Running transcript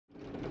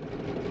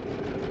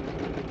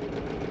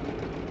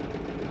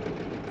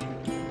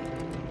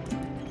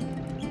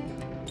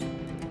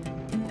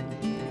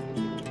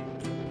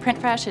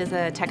Printfresh is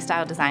a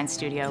textile design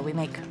studio. We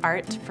make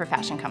art for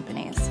fashion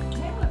companies.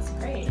 Yeah, that's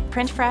great.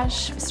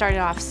 Printfresh started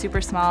off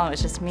super small. It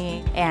was just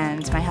me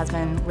and my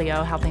husband,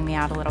 Leo, helping me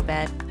out a little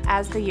bit.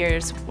 As the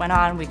years went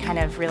on, we kind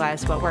of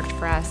realized what worked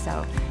for us,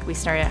 so we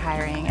started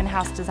hiring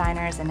in-house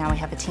designers, and now we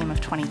have a team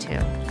of 22.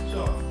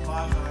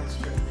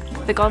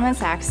 The Goldman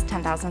Sachs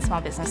 10,000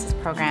 Small Businesses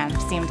program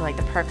seemed like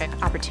the perfect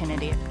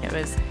opportunity. It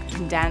was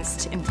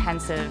condensed,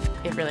 intensive.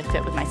 It really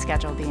fit with my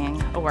schedule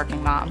being a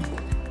working mom.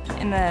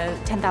 In the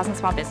 10,000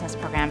 Small Business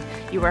program,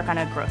 you work on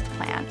a growth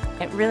plan.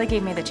 It really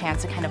gave me the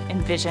chance to kind of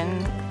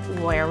envision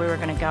where we were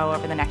going to go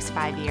over the next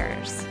 5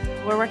 years.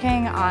 We're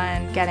working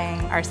on getting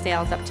our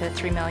sales up to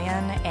 $3 million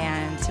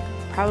and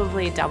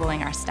probably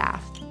doubling our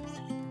staff.